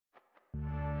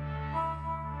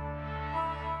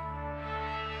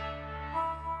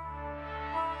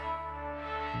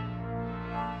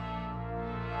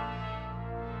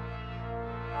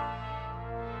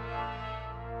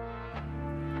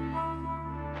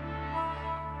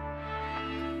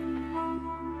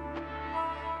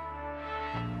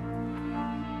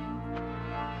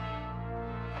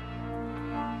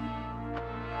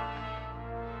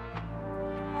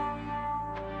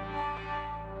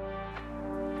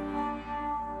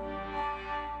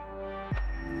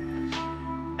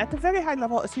At a very high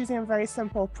level, it's using a very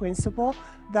simple principle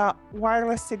that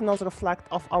wireless signals reflect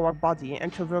off our body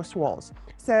and traverse walls.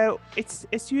 So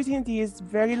it's using these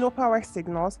very low power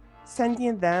signals,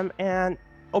 sending them and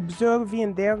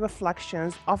observing their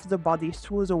reflections of the body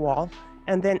through the wall,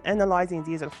 and then analyzing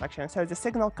these reflections. So the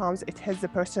signal comes, it hits the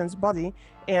person's body,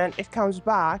 and it comes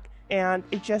back, and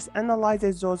it just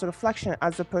analyzes those reflections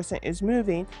as the person is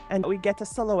moving, and we get a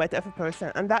silhouette of a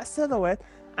person. And that silhouette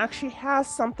actually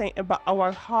has something about our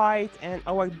height and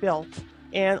our build.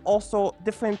 And also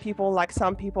different people, like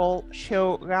some people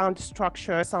show round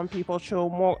structure, some people show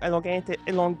more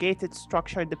elongated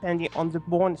structure depending on the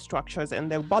bone structures in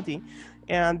their body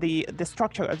and the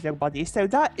structure of their body. So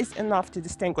that is enough to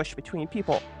distinguish between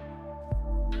people.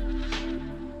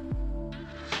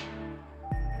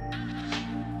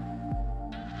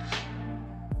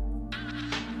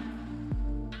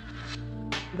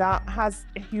 That has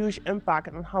a huge impact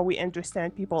on how we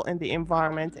understand people in the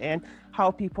environment and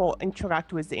how people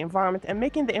interact with the environment, and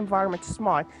making the environment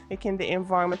smart, making the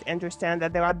environment understand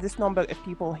that there are this number of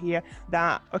people here,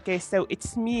 that, okay, so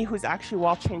it's me who's actually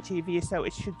watching TV, so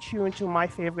it should tune to my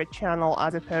favorite channel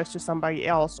as opposed to somebody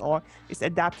else, or it's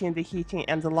adapting the heating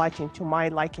and the lighting to my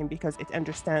liking because it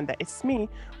understands that it's me,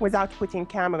 without putting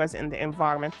cameras in the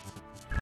environment.